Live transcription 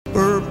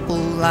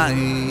fly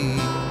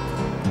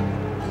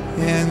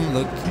in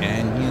the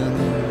canyon.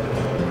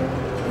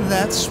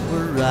 That's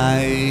where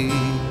I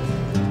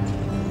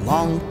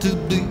long to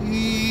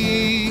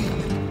be,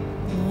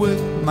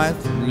 with my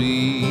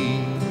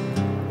three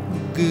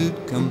good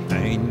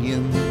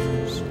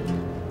companions,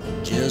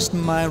 just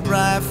my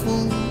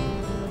rifle,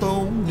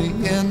 pony,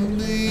 and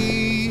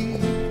me.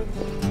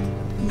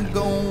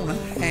 Gonna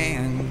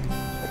hang.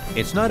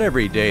 It's not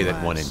every day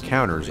that one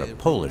encounters a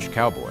Polish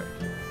cowboy.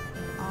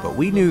 But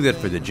we knew that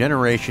for the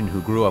generation who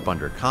grew up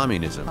under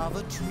communism,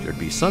 there'd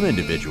be some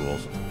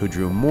individuals who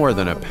drew more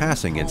than a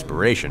passing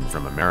inspiration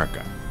from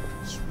America.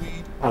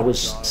 I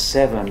was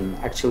 7.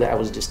 Actually, I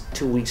was just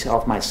 2 weeks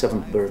off my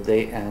 7th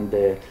birthday, and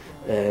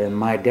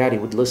my daddy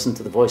would listen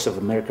to the Voice of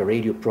America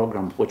radio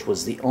program, which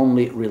was the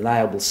only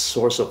reliable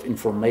source of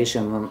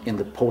information in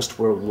the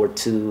post-World War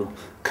II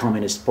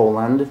communist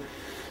Poland.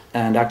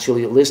 And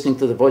actually, listening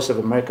to the Voice of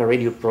America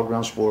radio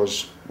programs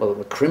was, well,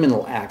 a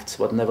criminal act,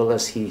 but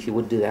nevertheless, he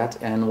would do that.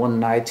 And one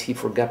night, he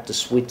forgot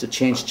to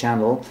change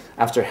channel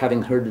after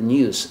having heard the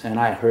news. And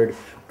I heard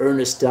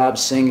Ernest Tubb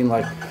singing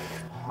like,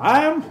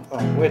 I'm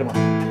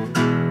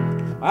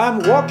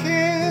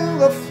walking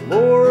the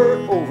floor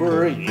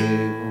over you.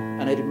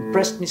 And it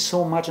impressed me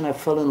so much, and I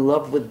fell in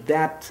love with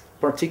that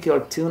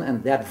particular tune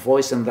and that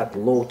voice and that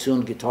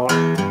low-tuned guitar.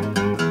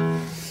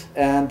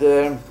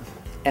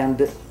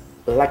 And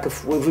like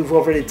we've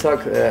already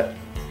talked,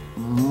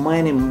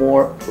 many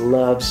more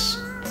loves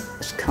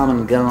has come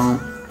and gone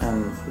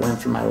and went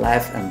through my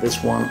life, and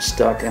this one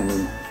stuck, and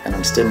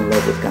I'm still in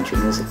love with country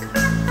music.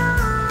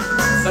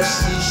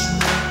 Weszliśmy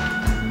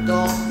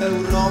do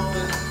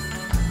Europy,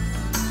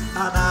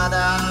 a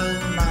nadal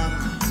mam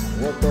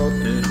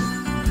kłopoty,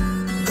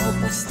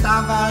 bo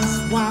postawa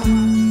zła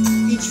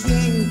i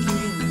dźwięki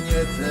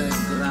nie te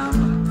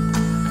gram.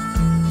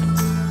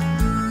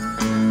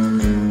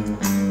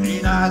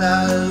 I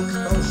nadal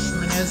ktoś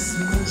mnie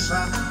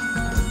zmusza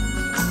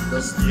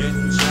do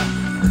zdjęcia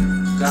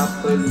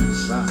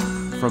kapelusza.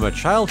 From a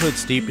childhood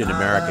steeped in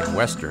American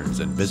westerns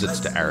and visits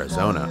to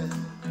Arizona,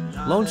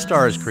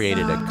 Lonstar has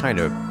created a kind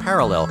of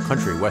parallel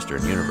country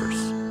western universe.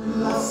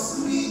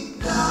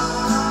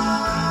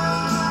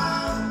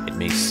 It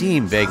may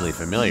seem vaguely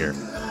familiar,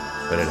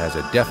 but it has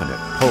a definite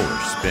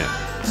Polish spin.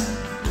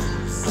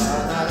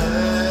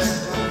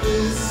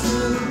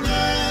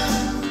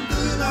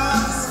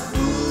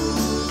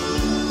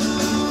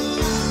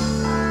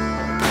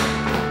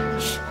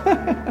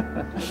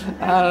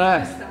 All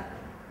right.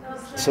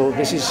 So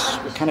this is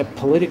a kind of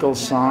political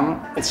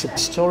song. It's a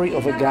story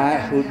of a guy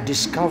who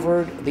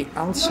discovered the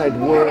outside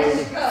world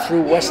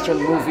through Western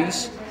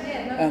movies.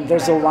 And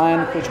there's a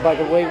line which, by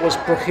the way, was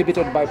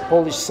prohibited by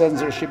Polish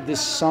censorship.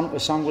 This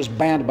song was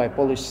banned by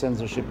Polish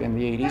censorship in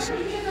the 80s.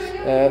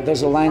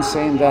 There's a line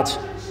saying that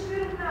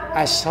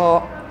I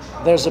saw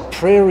there's a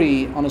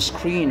prairie on a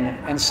screen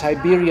and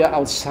Siberia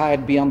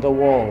outside beyond the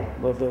wall,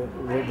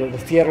 the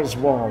theater's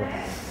wall.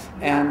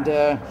 And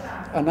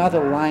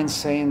another line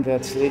saying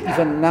that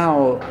even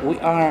now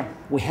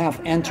we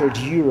have entered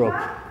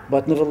Europe,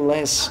 but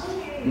nevertheless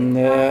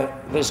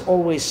there's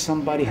always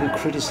somebody who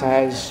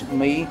criticizes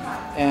me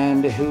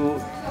and who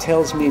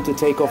tells me to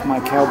take off my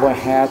cowboy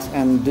hat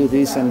and do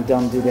this and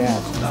don't do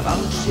that.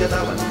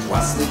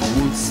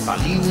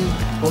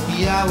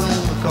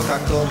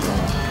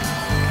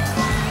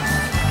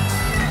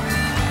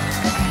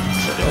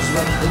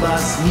 Przewiozłem chyba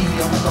z 1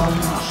 000 000 ton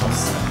na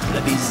szosę,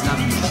 lepiej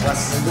znam niż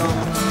własny dom.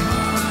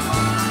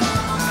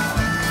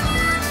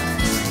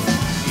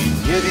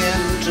 I nie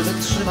wiem, czy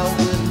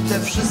wytrzymałbym te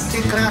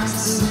wszystkie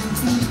krachsy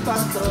i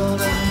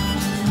patrole.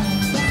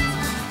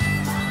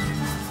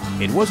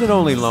 It wasn't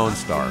only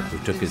Lonstar who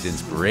took his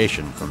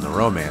inspiration from the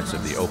romance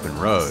of the open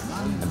road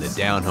and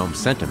the down-home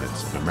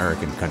sentiments of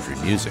American country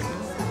music.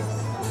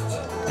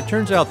 It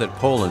turns out that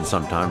Poland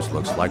sometimes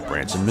looks like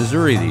Branson,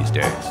 Missouri these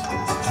days.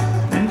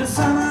 In the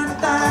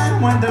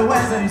summertime, when the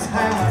weather is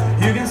high,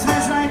 you can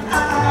switch right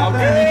up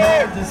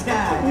and the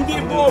sky.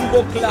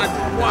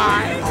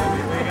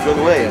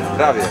 John Wayne,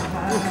 prawie.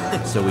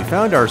 So we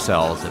found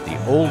ourselves at the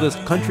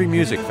oldest country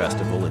music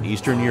festival in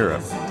Eastern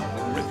Europe,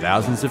 where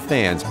thousands of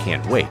fans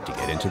can't wait to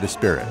get into the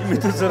spirit. My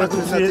tu co roku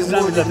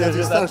przyjeżdżamy,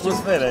 dlatego że ta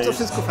atmosfera jest. To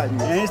wszystko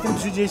fajnie. Ja jestem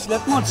 30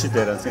 lat młodszy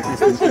teraz, jak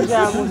jestem. Co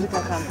działa muzyka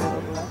country w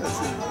ogóle?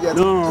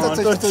 No,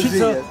 to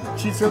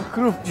ci co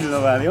krów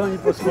pilnowali, oni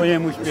po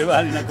swojemu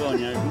śpiewali na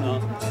koniach, no.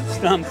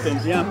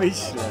 Stamtąd, ja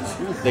myślę.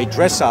 They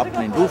dress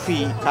up in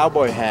goofy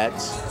cowboy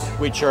hats,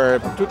 which are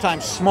 2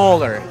 times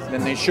smaller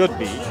than they should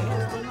be.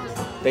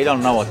 They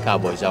don't know what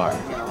cowboys are,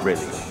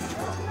 really.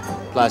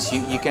 Plus,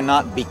 you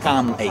cannot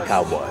become a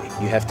cowboy.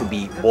 You have to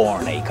be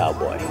born a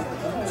cowboy.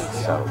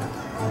 So,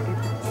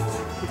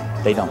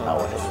 they don't know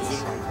what it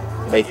is.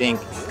 They think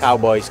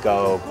cowboys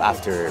go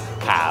after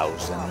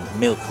cows and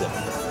milk them,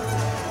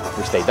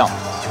 which they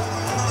don't.